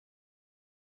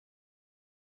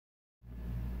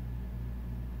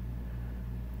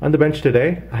On the bench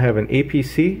today, I have an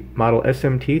APC model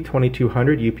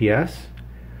SMT2200 UPS.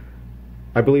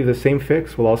 I believe the same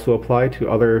fix will also apply to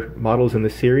other models in the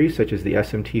series, such as the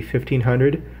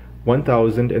SMT1500,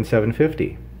 1000, and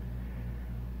 750.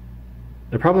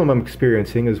 The problem I'm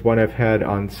experiencing is one I've had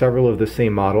on several of the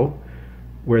same model,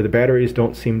 where the batteries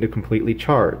don't seem to completely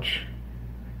charge.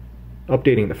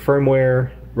 Updating the firmware,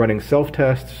 running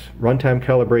self-tests, runtime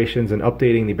calibrations, and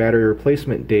updating the battery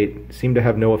replacement date seem to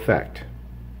have no effect.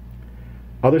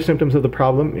 Other symptoms of the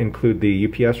problem include the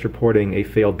UPS reporting a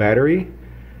failed battery,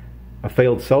 a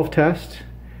failed self-test.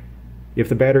 If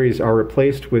the batteries are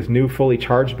replaced with new fully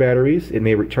charged batteries, it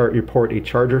may report a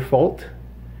charger fault.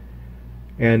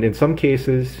 And in some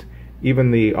cases, even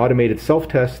the automated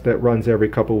self-test that runs every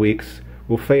couple weeks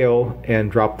will fail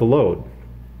and drop the load.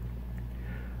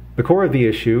 The core of the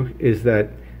issue is that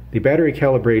the battery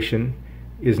calibration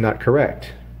is not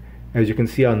correct. As you can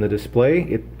see on the display,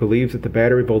 it believes that the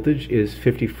battery voltage is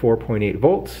 54.8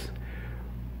 volts.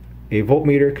 A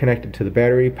voltmeter connected to the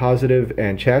battery positive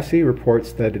and chassis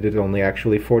reports that it is only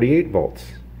actually 48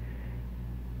 volts.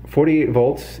 48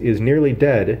 volts is nearly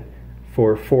dead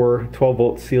for 4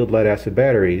 12-volt sealed lead acid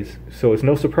batteries, so it's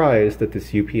no surprise that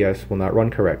this UPS will not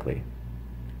run correctly.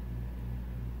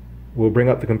 We'll bring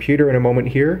up the computer in a moment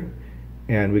here,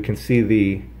 and we can see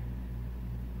the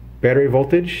battery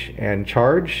voltage and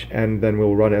charge, and then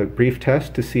we'll run a brief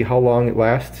test to see how long it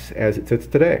lasts as it sits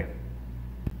today.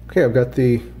 Okay, I've got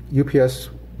the UPS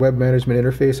web management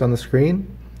interface on the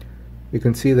screen. You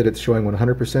can see that it's showing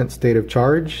 100% state of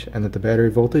charge and that the battery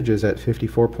voltage is at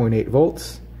 54.8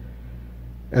 volts.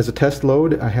 As a test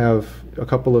load, I have a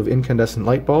couple of incandescent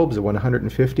light bulbs, a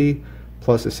 150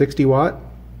 plus a 60 watt.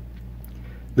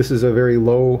 This is a very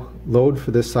low load for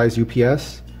this size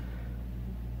UPS,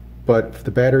 but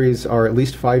the batteries are at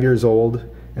least 5 years old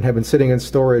and have been sitting in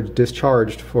storage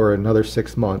discharged for another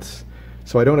 6 months,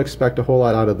 so I don't expect a whole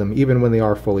lot out of them even when they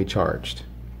are fully charged.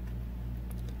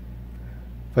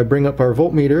 If I bring up our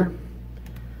voltmeter,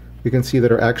 we can see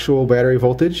that our actual battery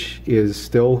voltage is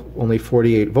still only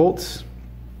 48 volts.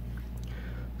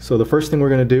 So the first thing we're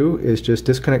going to do is just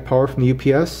disconnect power from the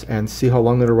UPS and see how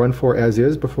long it'll run for as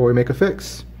is before we make a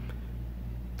fix.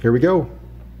 Here we go.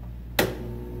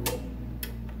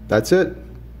 That's it.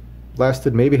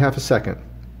 Lasted maybe half a second.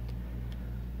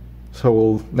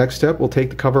 So next step, we'll take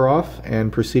the cover off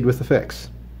and proceed with the fix.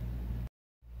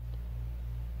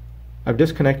 I've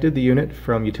disconnected the unit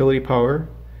from utility power,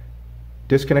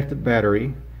 disconnected the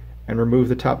battery, and removed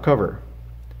the top cover.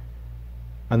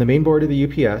 On the main board of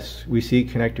the UPS, we see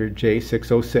connector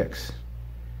J606.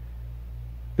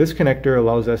 This connector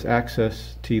allows us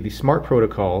access to the SMART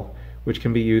protocol, which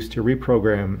can be used to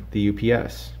reprogram the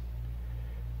UPS.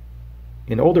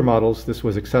 In older models, this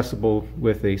was accessible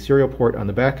with a serial port on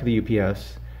the back of the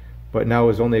UPS, but now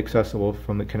is only accessible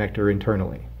from the connector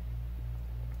internally.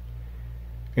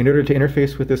 In order to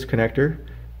interface with this connector,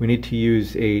 we need to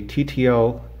use a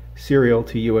TTL serial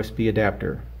to USB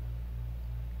adapter.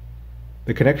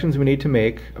 The connections we need to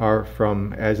make are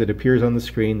from, as it appears on the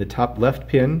screen, the top left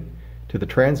pin to the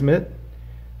transmit,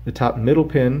 the top middle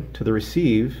pin to the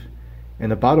receive,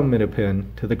 and the bottom middle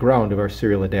pin to the ground of our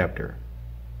serial adapter.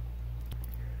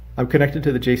 I'm connected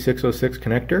to the J606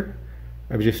 connector.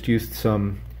 I've just used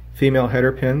some female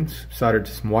header pins soldered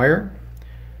to some wire.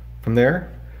 From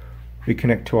there, we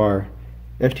connect to our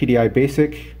FTDI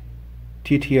basic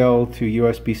TTL to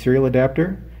USB serial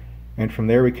adapter, and from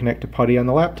there we connect to PuTTY on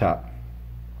the laptop.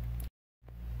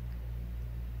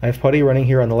 I have PuTTY running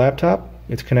here on the laptop.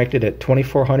 It's connected at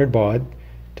 2400 baud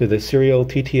to the serial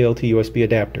TTL to USB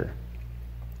adapter.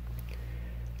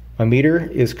 My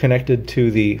meter is connected to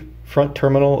the front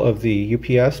terminal of the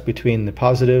UPS between the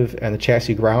positive and the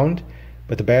chassis ground,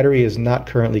 but the battery is not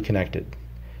currently connected.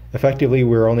 Effectively,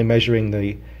 we're only measuring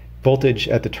the voltage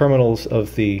at the terminals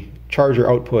of the charger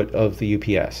output of the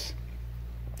UPS.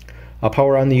 I'll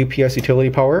power on the UPS utility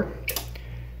power.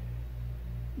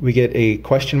 We get a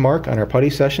question mark on our PuTTY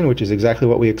session, which is exactly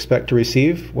what we expect to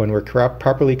receive when we're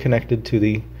properly connected to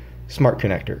the SMART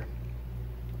connector.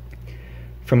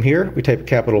 From here, we type a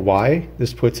capital Y.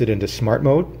 This puts it into SMART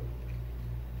mode.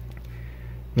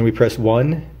 Then we press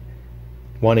 1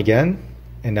 again,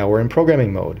 and now we're in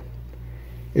programming mode.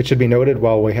 It should be noted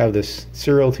while we have this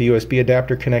serial to USB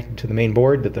adapter connected to the main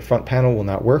board that the front panel will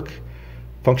not work.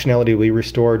 Functionality will be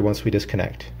restored once we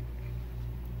disconnect.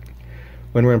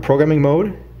 When we're in programming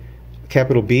mode,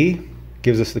 capital B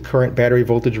gives us the current battery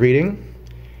voltage reading.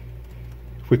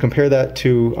 If we compare that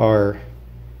to our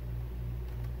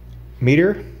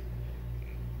meter,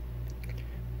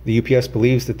 The UPS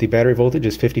believes that the battery voltage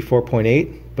is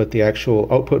 54.8, but the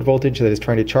actual output voltage that it's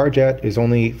trying to charge at is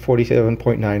only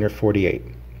 47.9 or 48.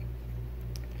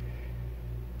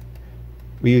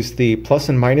 We use the plus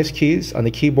and minus keys on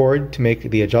the keyboard to make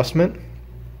the adjustment.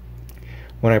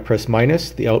 When I press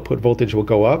minus, the output voltage will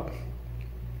go up.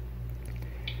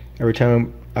 Every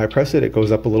time I press it, it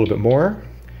goes up a little bit more.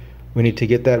 We need to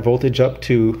get that voltage up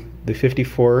to the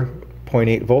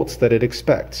 54.8 volts that it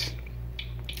expects.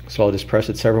 So I'll just press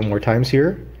it several more times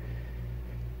here.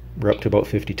 We're up to about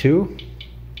 52.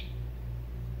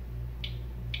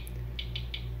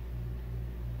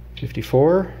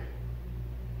 54.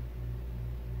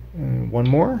 And one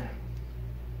more.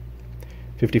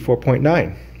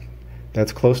 54.9.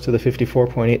 That's close to the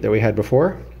 54.8 that we had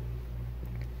before.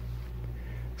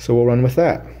 So we'll run with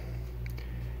that.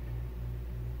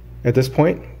 At this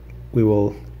point, we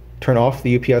will turn off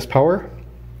the UPS power,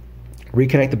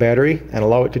 reconnect the battery, and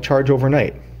allow it to charge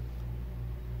overnight.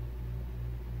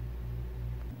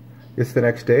 It's the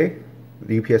next day.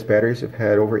 The UPS batteries have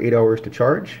had over 8 hours to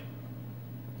charge.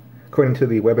 According to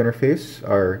the web interface,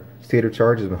 our state of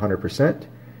charge is 100%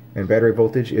 and battery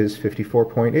voltage is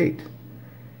 54.8.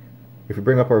 If we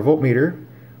bring up our voltmeter,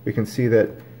 we can see that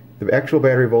the actual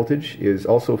battery voltage is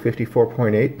also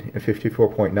 54.8 and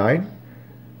 54.9,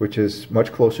 which is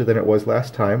much closer than it was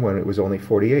last time when it was only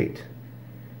 48.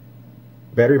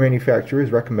 Battery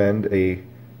manufacturers recommend a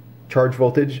charge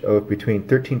voltage of between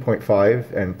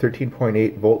 13.5 and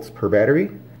 13.8 volts per battery.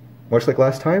 Much like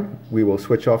last time, we will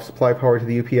switch off supply power to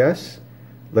the UPS,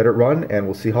 let it run, and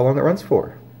we'll see how long it runs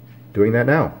for. Doing that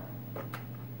now.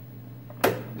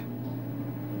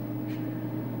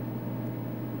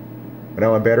 We're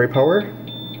now on battery power.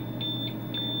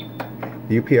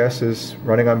 The UPS is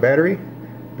running on battery.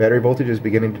 Battery voltage is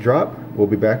beginning to drop. We'll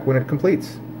be back when it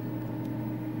completes.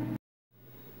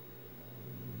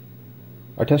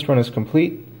 Our test run is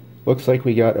complete. Looks like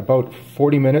we got about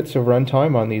 40 minutes of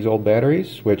runtime on these old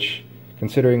batteries, which,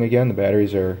 considering again the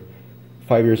batteries are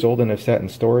 5 years old and have sat in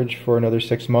storage for another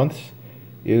 6 months,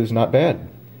 is not bad.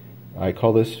 I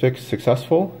call this fix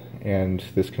successful, and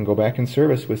this can go back in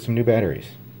service with some new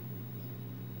batteries.